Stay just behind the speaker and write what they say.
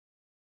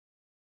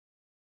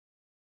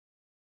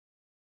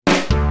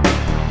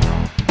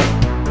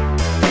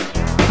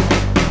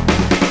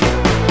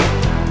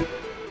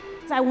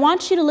I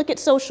want you to look at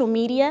social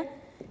media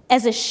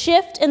as a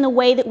shift in the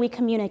way that we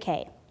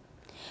communicate.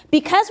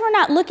 Because we're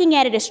not looking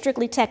at it as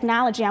strictly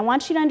technology, I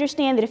want you to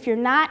understand that if you're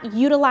not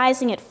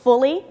utilizing it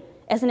fully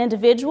as an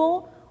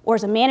individual or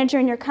as a manager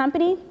in your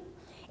company,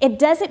 it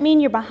doesn't mean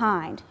you're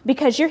behind,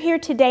 because you're here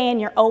today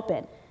and you're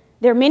open.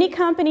 There are many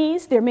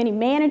companies, there are many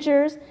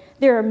managers,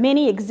 there are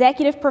many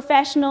executive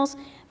professionals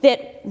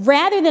that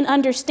rather than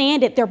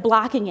understand it, they're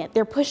blocking it,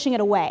 they're pushing it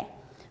away.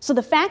 So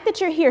the fact that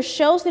you're here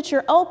shows that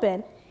you're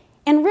open,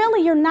 and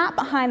really you're not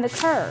behind the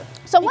curve.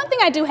 So one thing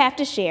I do have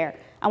to share,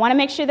 I want to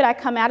make sure that I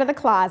come out of the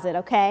closet,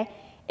 okay,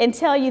 and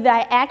tell you that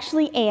I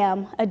actually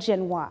am a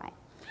Gen Y.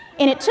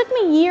 And it took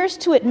me years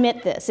to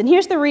admit this, and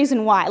here's the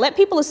reason why. Let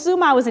people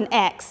assume I was an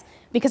X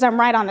because I'm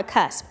right on the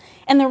cusp.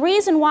 And the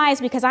reason why is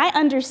because I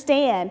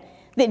understand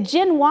that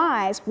Gen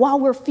Ys, while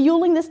we're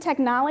fueling this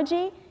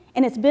technology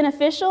and it's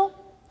beneficial,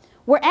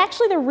 we're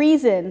actually the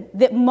reason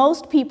that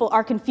most people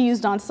are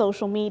confused on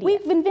social media.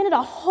 We've invented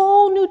a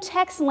whole new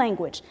text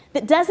language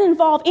that doesn't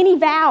involve any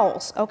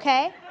vowels,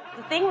 okay?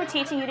 The thing we're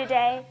teaching you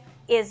today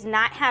is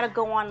not how to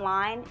go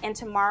online and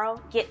tomorrow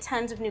get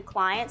tons of new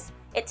clients.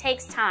 It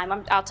takes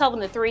time. I'll tell them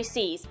the 3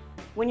 C's.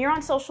 When you're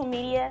on social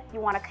media, you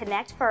want to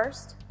connect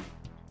first,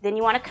 then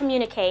you want to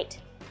communicate,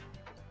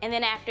 and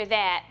then after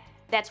that,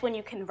 that's when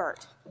you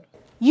convert.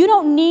 You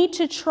don't need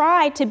to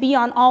try to be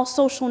on all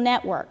social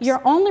networks.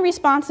 Your only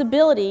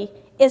responsibility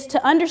is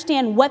to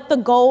understand what the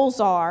goals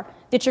are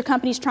that your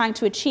company's trying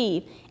to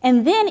achieve.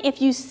 And then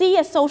if you see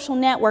a social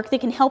network that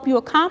can help you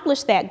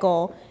accomplish that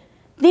goal,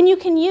 then you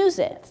can use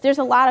it. There's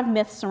a lot of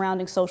myths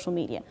surrounding social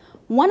media.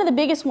 One of the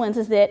biggest ones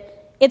is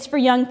that it's for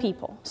young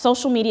people.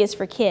 Social media is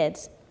for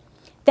kids.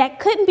 That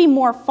couldn't be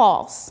more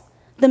false.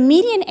 The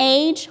median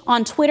age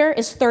on Twitter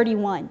is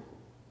 31.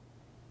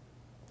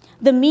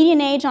 The median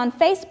age on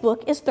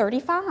Facebook is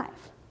 35.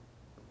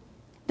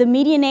 The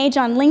median age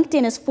on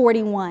LinkedIn is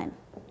 41.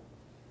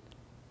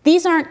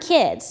 These aren't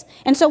kids.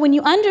 And so when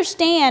you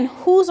understand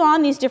who's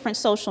on these different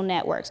social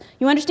networks,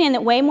 you understand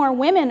that way more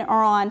women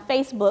are on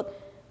Facebook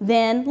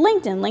than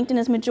LinkedIn. LinkedIn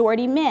is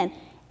majority men.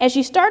 As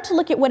you start to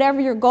look at whatever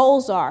your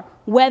goals are,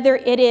 whether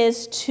it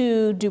is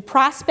to do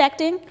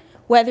prospecting,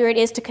 whether it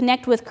is to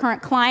connect with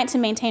current clients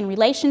and maintain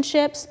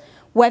relationships,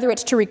 whether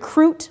it's to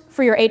recruit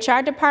for your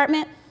HR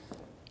department,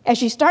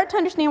 as you start to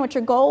understand what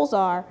your goals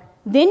are,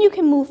 then you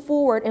can move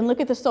forward and look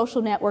at the social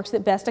networks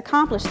that best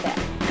accomplish that.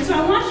 And so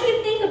I want you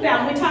to think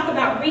about, when we talk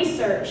about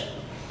research,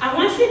 I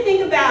want you to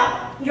think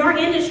about your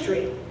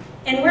industry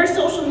and where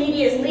social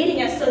media is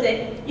leading us so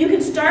that you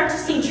can start to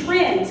see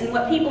trends in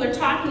what people are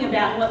talking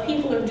about and what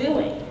people are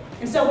doing.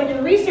 And so when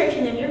you're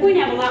researching them, you're going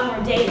to have a lot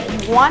more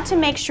data. You want to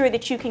make sure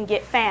that you can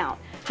get found.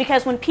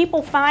 Because when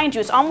people find you,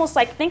 it's almost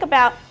like, think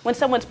about when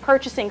someone's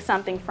purchasing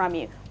something from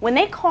you. When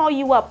they call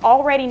you up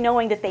already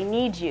knowing that they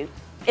need you,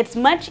 it's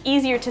much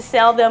easier to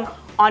sell them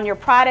on your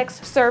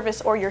products,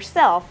 service, or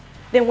yourself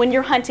than when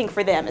you're hunting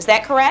for them. Is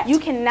that correct? You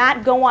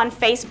cannot go on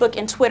Facebook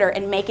and Twitter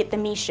and make it the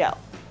me show.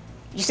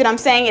 You see what I'm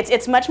saying?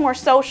 It's much more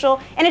social,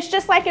 and it's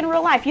just like in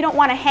real life. You don't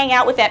want to hang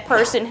out with that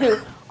person who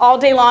all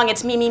day long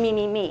it's me, me, me,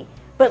 me, me.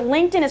 But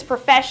LinkedIn is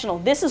professional.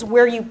 This is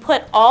where you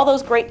put all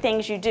those great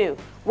things you do,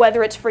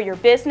 whether it's for your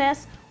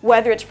business,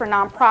 whether it's for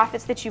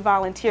nonprofits that you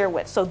volunteer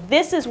with. So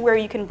this is where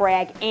you can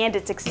brag and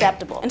it's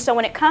acceptable. And so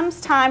when it comes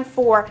time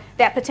for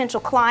that potential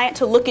client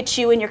to look at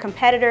you and your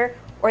competitor,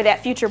 or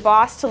that future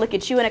boss to look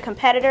at you and a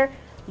competitor,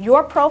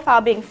 your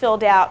profile being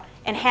filled out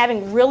and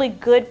having really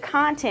good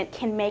content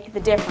can make the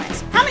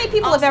difference. How many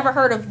people have ever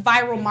heard of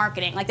viral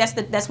marketing? Like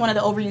that's one of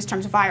the overused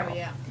terms, viral.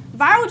 Yeah.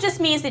 Viral just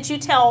means that you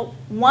tell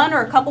one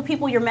or a couple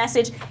people your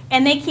message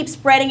and they keep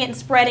spreading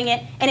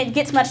it and it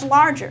gets much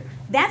larger.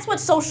 That's what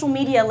social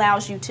media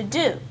allows you to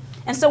do.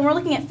 And so when we're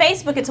looking at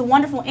Facebook, it's a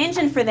wonderful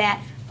engine for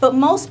that, but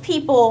most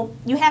people,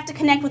 you have to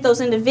connect with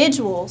those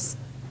individuals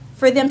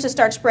for them to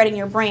start spreading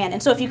your brand.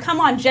 And so if you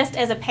come on just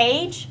as a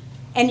page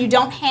and you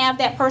don't have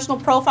that personal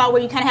profile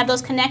where you kind of have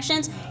those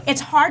connections, it's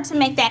hard to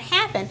make that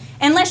happen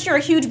unless you're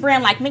a huge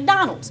brand like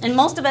McDonald's. And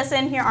most of us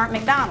in here aren't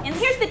McDonald's. And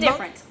here's the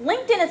difference.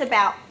 LinkedIn is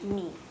about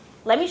me.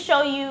 Let me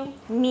show you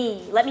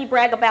me. Let me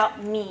brag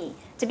about me.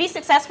 To be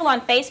successful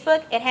on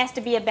Facebook, it has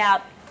to be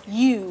about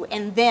you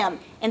and them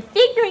and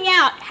figuring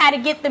out how to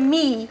get the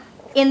me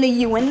in the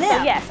you and them.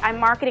 So yes, I'm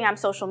marketing, I'm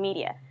social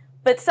media.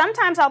 But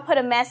sometimes I'll put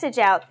a message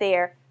out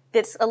there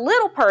that's a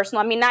little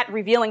personal, I mean not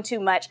revealing too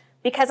much,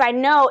 because I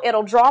know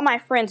it'll draw my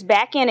friends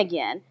back in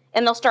again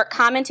and they'll start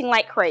commenting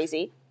like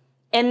crazy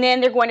and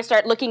then they're going to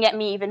start looking at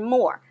me even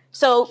more.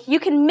 So you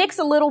can mix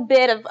a little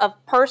bit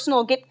of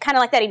personal, get kind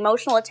of like that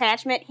emotional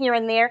attachment here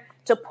and there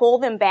to pull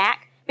them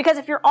back. Because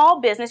if you're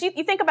all business,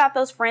 you think about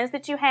those friends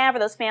that you have or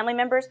those family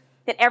members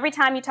that every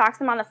time you talk to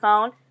them on the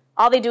phone,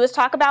 all they do is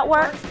talk about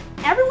work.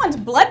 Everyone's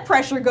blood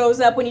pressure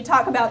goes up when you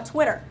talk about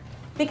Twitter.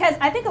 Because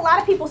I think a lot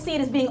of people see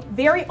it as being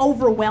very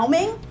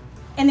overwhelming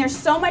and there's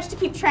so much to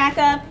keep track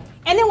of.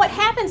 And then what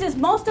happens is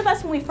most of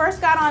us, when we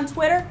first got on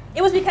Twitter,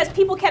 it was because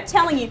people kept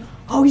telling you,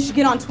 oh, you should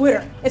get on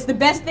Twitter. It's the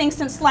best thing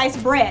since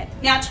sliced bread.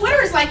 Now,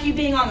 Twitter is like you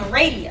being on the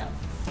radio.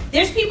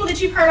 There's people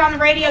that you've heard on the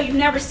radio, you've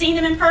never seen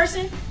them in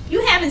person, You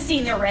haven't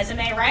seen their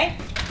resume,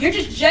 right? You're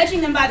just judging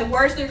them by the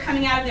words that are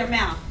coming out of their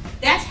mouth.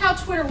 That's how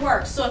Twitter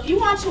works. So if you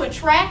want to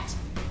attract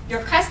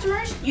your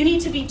customers, you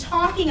need to be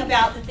talking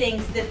about the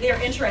things that they're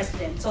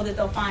interested in so that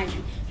they'll find you.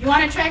 If you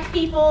want to attract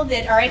people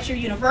that are at your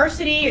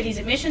university or these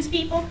admissions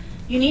people,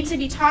 you need to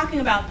be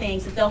talking about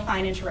things that they'll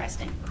find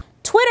interesting.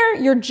 Twitter,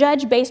 you're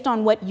judged based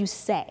on what you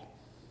say.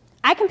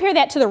 I compare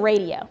that to the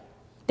radio.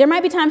 There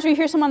might be times where you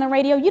hear someone on the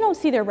radio, you don't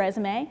see their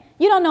resume,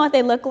 you don't know what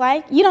they look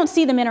like, you don't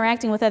see them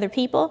interacting with other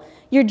people.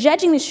 You're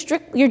judging them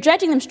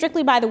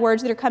strictly by the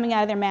words that are coming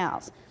out of their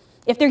mouths.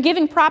 If they're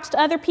giving props to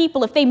other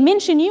people, if they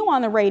mention you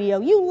on the radio,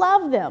 you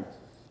love them.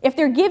 If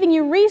they're giving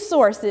you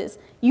resources,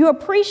 you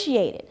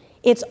appreciate it.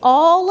 It's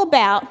all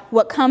about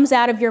what comes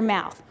out of your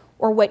mouth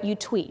or what you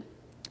tweet.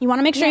 You want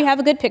to make sure you have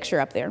a good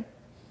picture up there.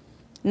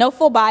 No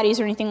full bodies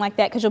or anything like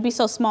that, because you'll be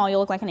so small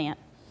you'll look like an ant.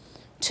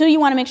 2, you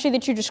want to make sure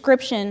that your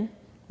description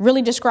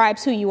really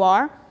describes who you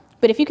are.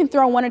 But if you can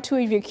throw 1 or 2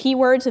 of your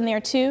keywords in there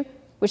too,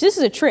 which this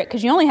is a trick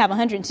because you only have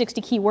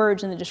 160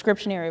 keywords in the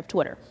description area of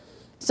Twitter.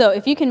 So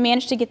if you can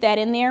manage to get that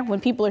in there, when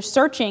people are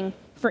searching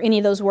for any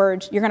of those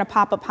words, you're going to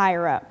pop up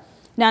higher up.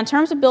 Now, in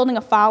terms of building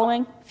a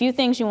following, a few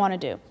things you want to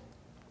do.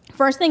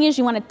 First thing is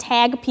you want to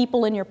tag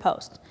people in your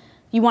post.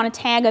 You want to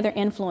tag other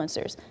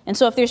influencers. And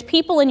so if there's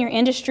people in your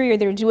industry or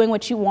they're doing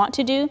what you want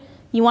to do,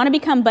 you want to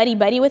become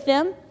buddy-buddy with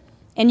them.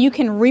 And you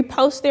can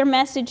repost their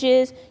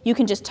messages. You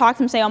can just talk to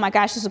them and say, oh my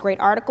gosh, this is a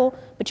great article.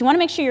 But you want to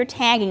make sure you're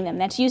tagging them.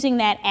 That's using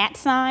that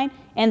 @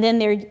 and then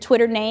their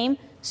Twitter name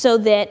so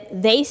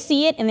that they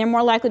see it and they're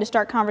more likely to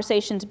start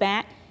conversations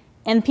back.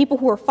 And people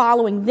who are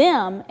following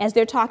them as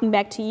they're talking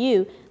back to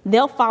you,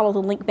 they'll follow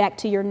the link back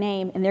to your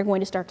name and they're going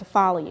to start to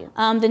follow you.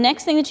 The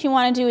next thing that you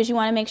want to do is you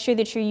want to make sure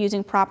that you're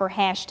using proper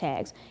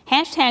hashtags.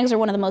 Hashtags are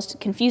one of the most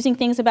confusing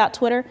things about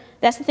Twitter.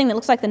 That's the thing that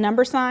looks like the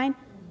number sign,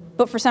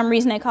 but for some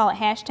reason they call it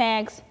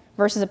hashtags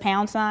versus a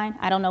 £.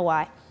 I don't know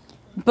why.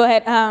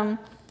 But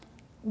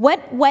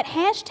what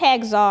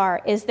hashtags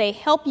are is they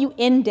help you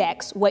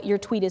index what your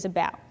tweet is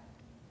about.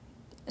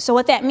 So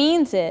what that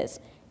means is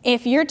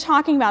if you're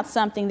talking about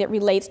something that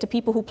relates to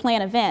people who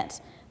plan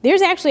events,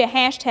 there's actually a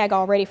hashtag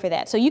already for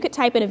that. So you could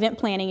type in event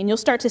planning and you'll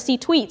start to see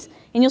tweets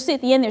and you'll see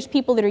at the end there's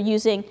people that are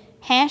using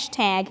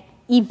hashtag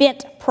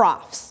event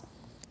profs.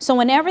 So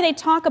whenever they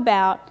talk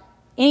about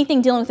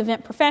anything dealing with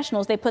event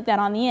professionals, they put that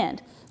on the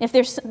end. If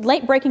there's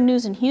late breaking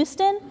news in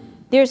Houston,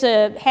 there's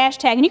a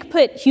hashtag, and you can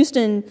put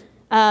Houston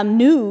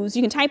news,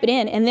 you can type it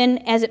in, and then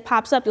as it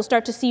pops up, you'll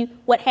start to see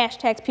what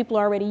hashtags people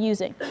are already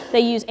using.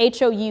 They use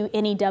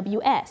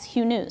HOUNEWS,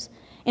 Hugh News.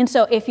 And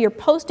so if you're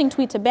posting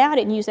tweets about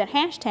it and use that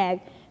hashtag,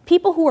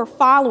 people who are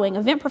following,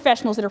 event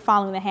professionals that are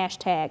following the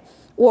hashtag,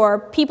 or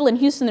people in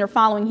Houston that are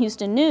following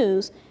Houston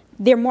News,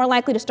 they're more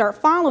likely to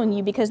start following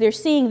you because they're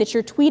seeing that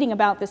you're tweeting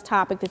about this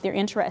topic that they're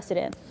interested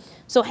in.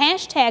 So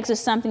hashtags is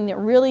something that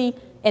really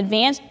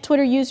advanced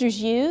Twitter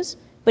users use,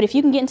 but if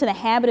you can get into the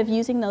habit of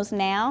using those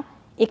now,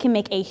 it can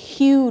make a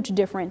huge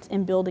difference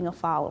in building a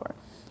follower.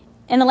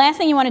 And the last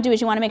thing you want to do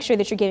is you want to make sure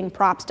that you're giving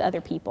props to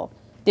other people,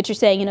 that you're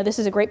saying, you know, this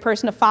is a great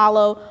person to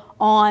follow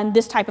on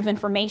this type of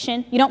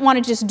information. You don't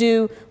want to just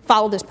do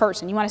follow this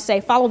person. You want to say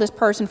follow this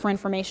person for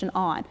information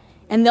on.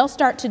 And they'll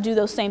start to do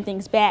those same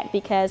things back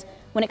because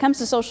when it comes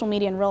to social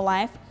media in real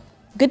life,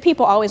 good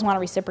people always want to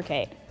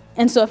reciprocate.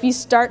 And so if you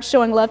start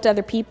showing love to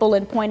other people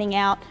and pointing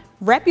out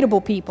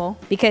reputable people,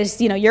 because,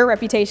 you know, your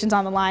reputation's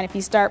on the line if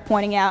you start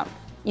pointing out,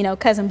 you know,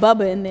 Cousin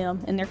Bubba and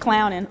them and they're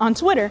clowning on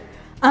Twitter,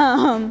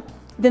 then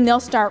they'll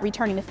start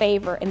returning the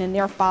favor and then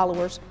their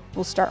followers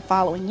will start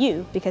following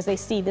you because they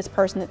see this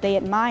person that they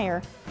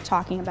admire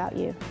talking about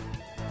you.